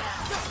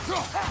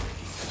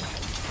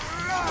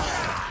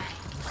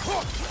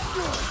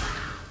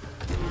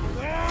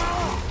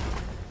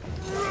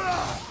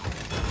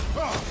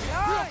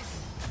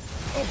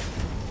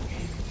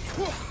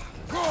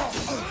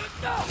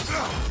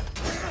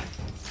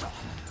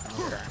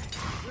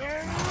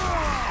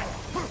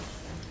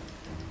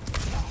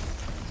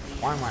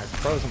 Why am I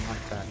frozen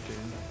like that, dude?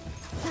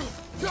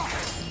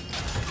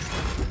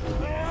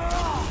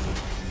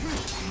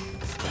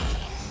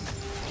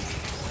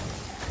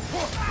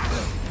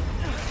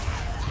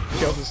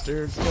 Kill this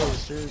dude, kill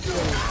this dude, kill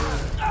this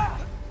dude.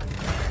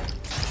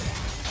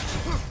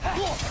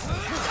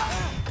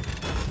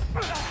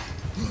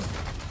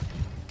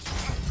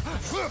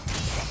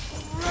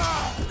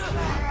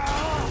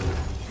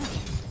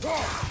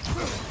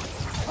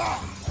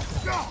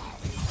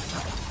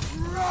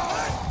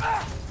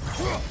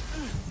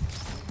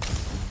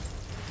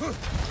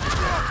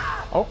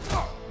 Oh,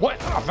 what?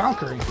 A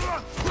Valkyrie?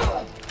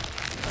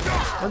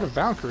 Where did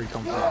Valkyrie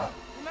come from?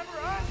 Remember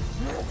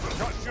us?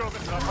 Not sure if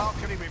it's a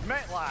Valkyrie we've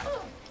met, lad.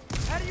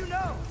 How do you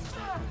know?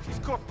 She's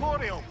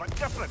corporeal, but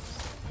different.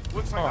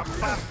 Looks like that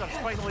bastard's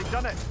finally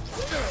done it.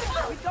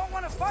 We don't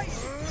want to fight.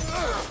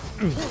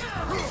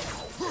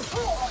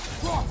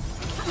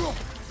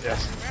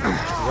 Yes.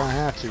 We're gonna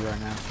have to right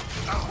now.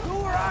 Who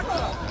are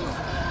Aqua?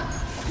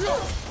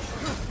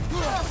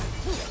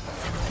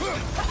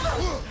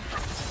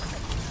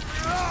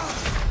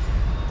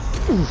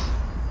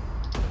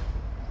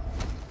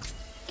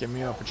 Get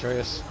me up,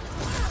 Atreus.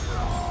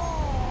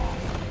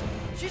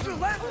 She's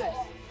relentless.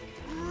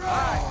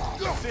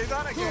 Say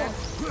that again.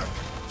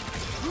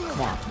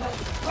 Come on.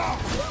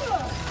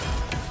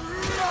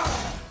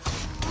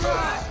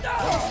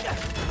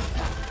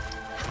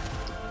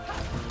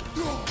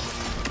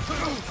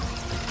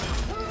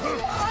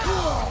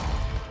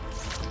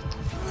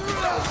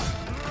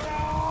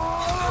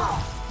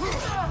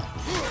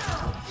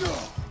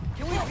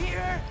 Can we beat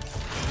her?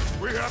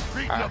 We have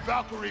beaten a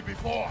Valkyrie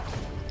before.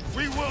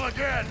 We will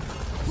again.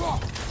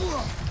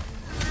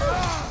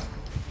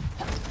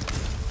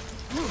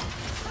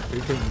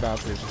 We've beaten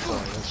Valkyries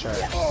before, that's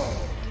right.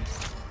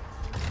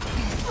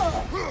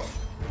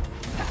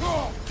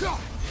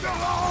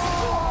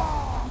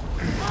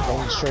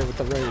 Going straight with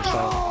the rage,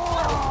 so.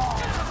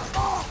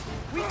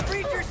 We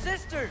freed your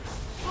sisters.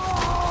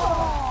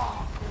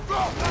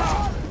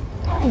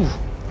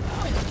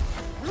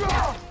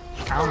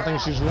 I don't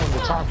think she's willing to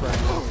talk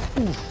right now.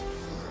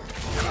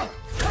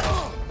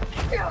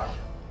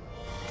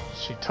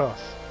 She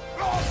tough.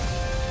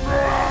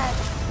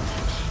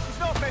 She's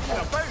not messing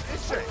about,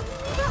 is she?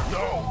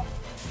 No.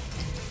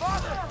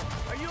 Father,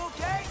 are you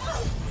okay?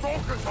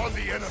 Focus on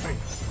the enemy,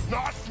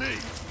 not me.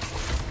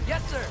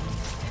 Yes, sir.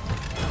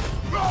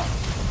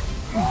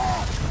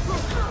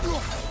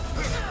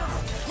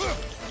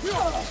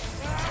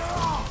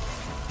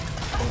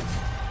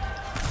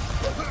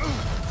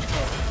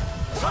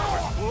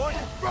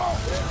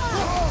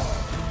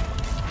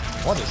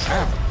 What is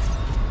happening?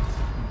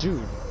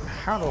 Dude,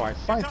 how do I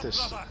fight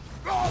this?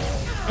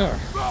 Ugh.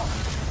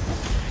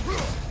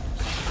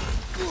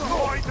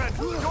 Poison!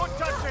 Don't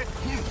touch it!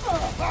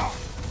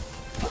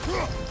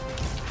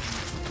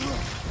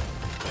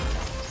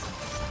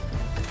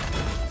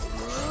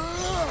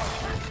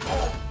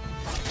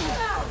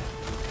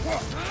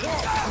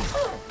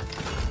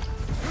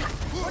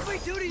 What do we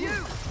do to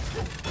you?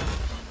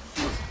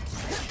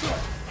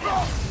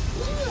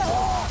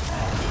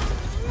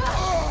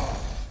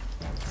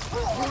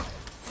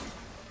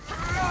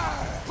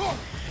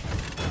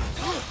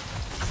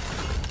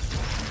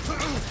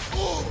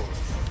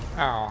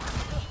 Oh.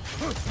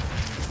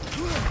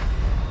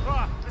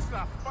 Ah, this is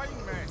a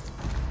fine mess.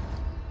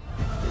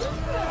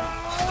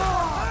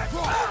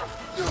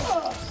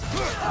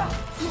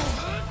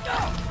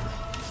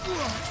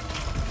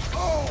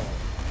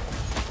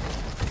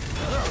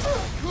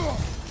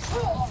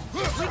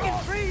 We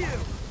can free you!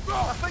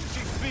 I think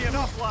she's free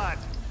enough, lad.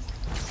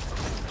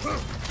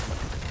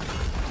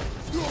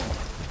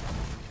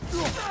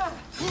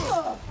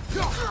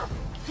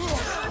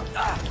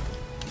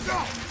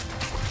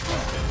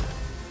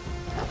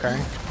 Okay.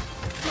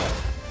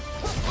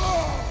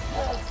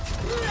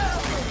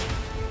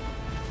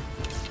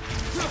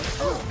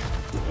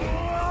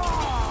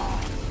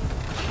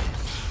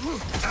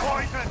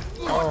 Poison!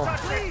 Oh,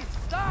 Please,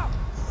 stop!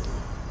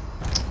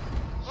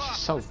 she's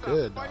so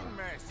good. Fine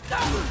mess.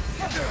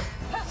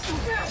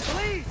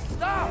 Please,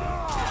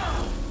 stop!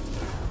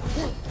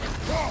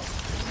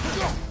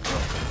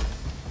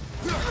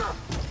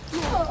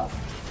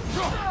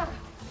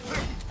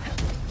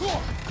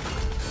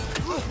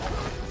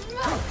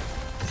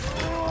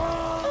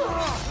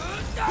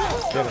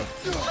 Get him.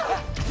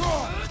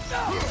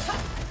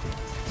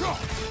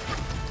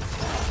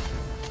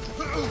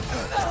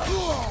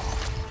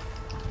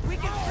 We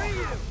can free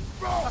you!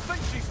 I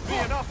think she's free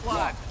enough,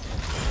 lad.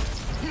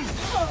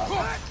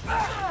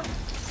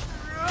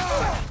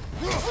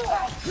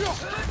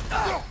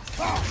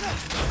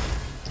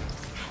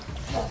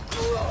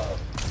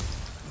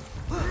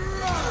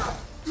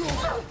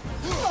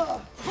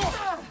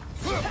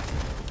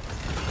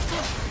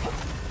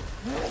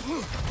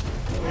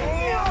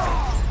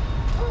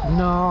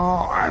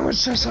 No, I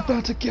was just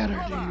about to get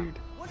her, dude.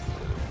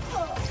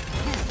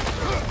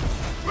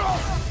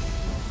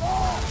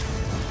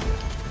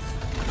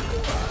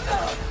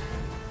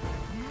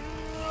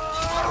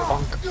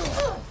 Bonk.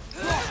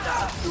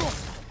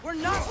 We're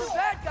not the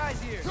bad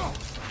guys here!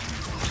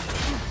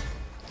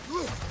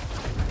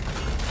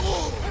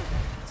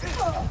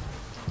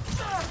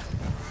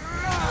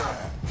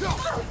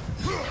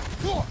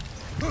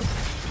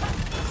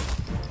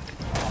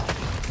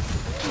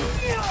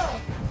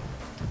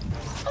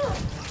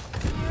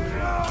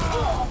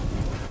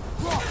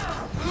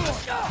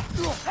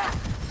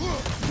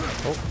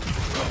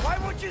 Why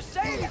won't you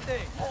say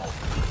anything?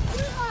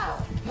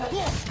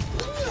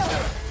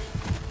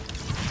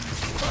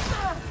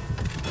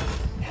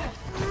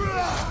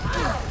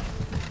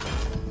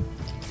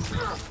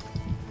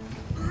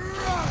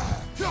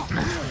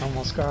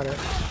 Almost got it.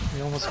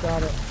 We almost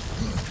got it.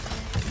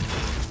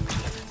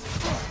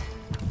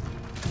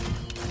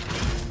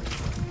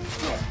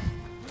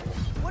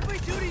 What'd we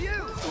do to you?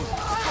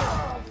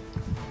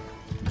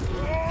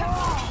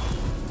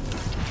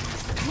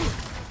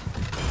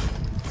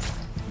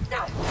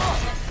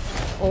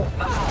 Oh.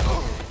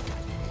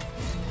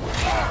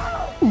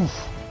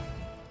 Oof.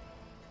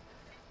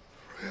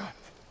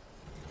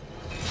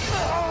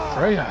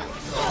 Freya.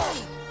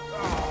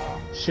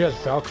 She has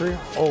Valkyrie?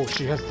 Oh,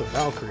 she has the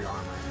Valkyrie armor.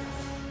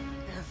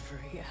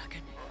 Every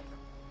agony,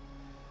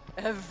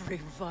 every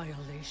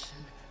violation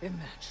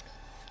imaginable.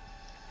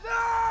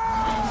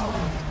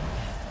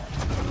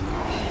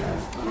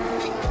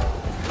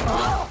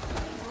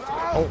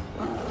 Oh,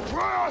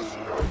 Prayers!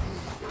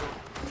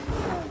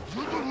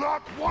 You do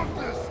not want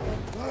this!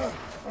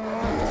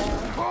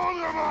 Call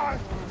your mind!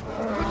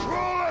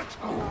 Control it!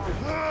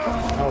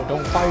 no,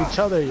 don't fight each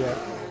other yet.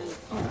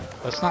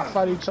 Let's not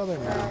fight each other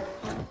now.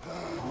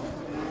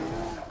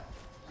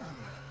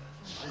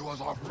 She was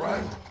our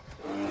friend.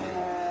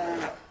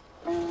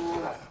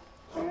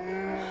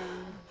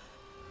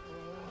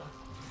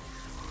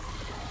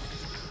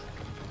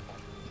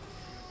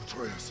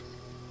 Atreus.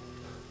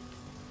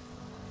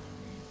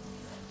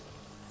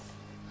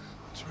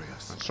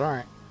 Atreus. That's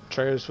right.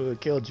 Atreus would have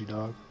killed you,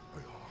 dog.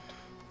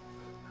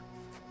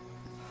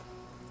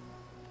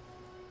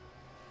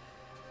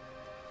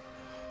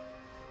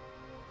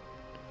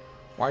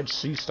 Why'd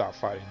she stop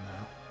fighting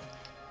now?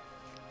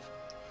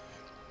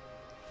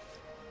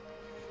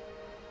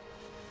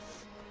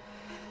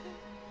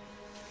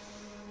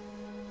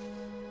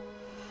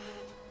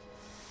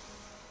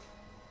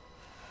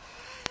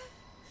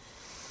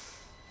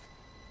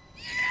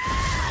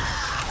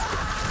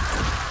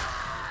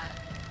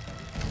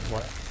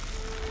 What?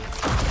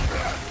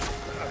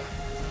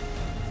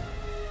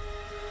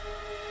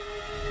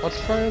 What's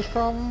Freya's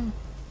problem?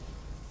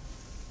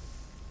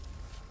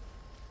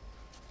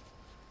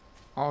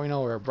 Oh, we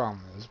know what her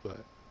problem is, but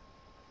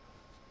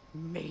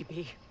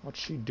Maybe what's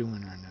she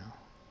doing right now?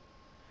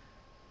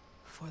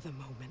 for the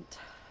moment,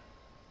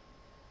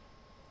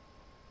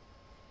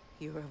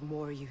 you're of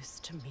more use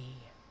to me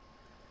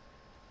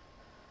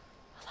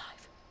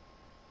alive.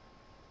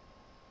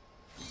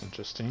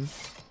 Interesting.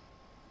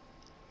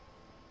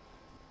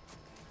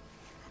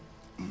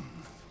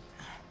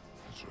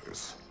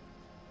 Atreus.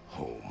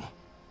 Home.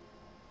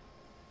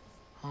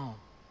 Oh,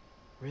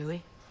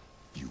 really?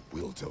 You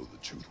will tell the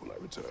truth when I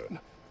return.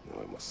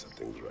 Now I must set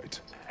things right.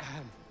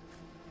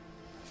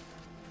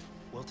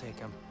 We'll take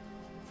him.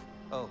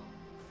 Oh,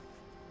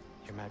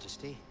 Your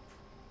Majesty.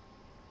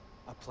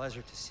 A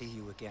pleasure to see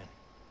you again.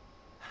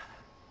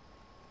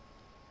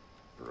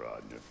 Roger.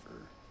 their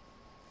fur.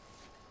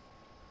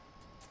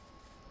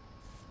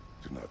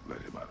 Do not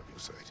let him out of your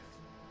sight.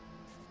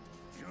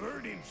 You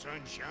heard him,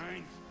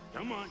 Sunshine.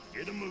 Come on,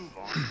 get a move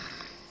on.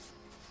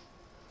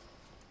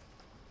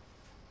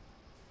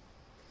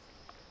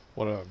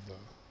 What up, though?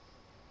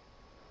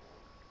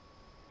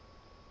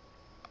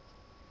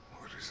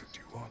 What is it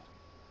you want?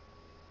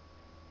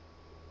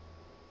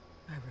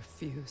 I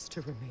refuse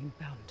to remain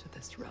bound to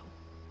this realm.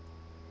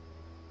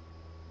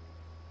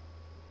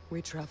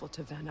 We travel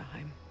to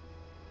Vanaheim.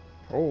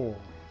 Oh.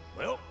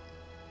 Well,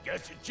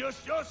 guess it's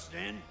just us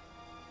then.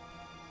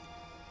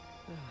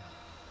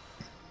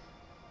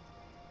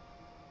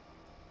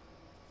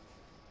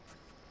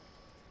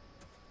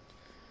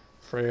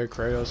 Freya,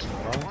 Kratos, and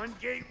Val. One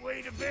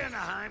gateway to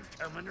Vanaheim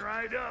coming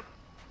right up.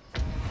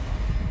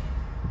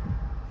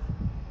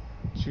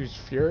 Choose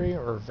Fury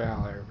or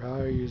Valor.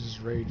 Valor uses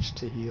Rage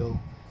to heal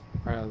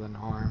rather than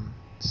harm.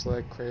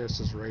 Select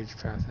Kratos' Rage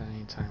path at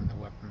any time in the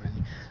weapon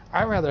menu.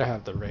 I'd rather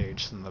have the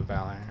Rage than the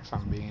Valor, if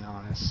I'm being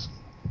honest.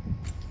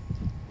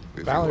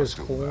 If Valor's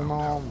you are still cool and bound,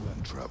 all, how will but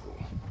you travel?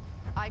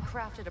 I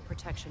crafted a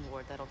protection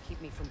ward that'll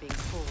keep me from being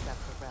pulled at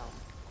the realm.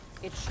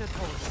 It should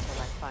hold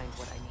until I find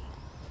what I need.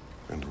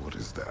 And what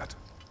is that?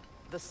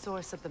 The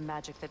source of the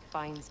magic that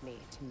binds me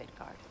to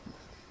Midgard.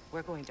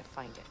 We're going to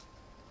find it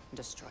and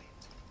destroy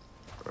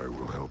it. I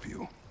will help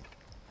you,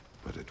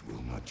 but it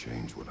will not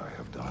change what I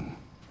have done.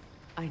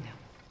 I know.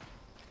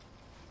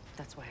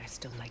 That's why I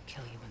still might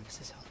kill you when this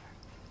is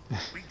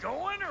over. We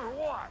going or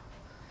what?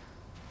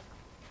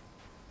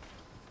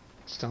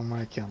 still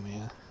might kill me,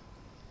 yeah.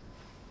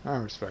 I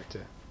respect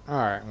it.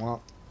 Alright,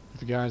 well,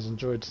 if you guys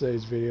enjoyed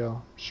today's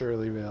video, sure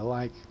leave it a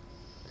like.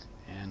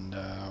 And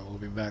we'll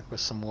be back with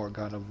some more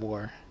God of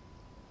War.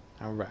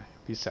 Alright,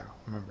 peace out.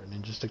 Remember,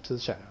 ninja stick to the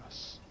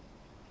shadows.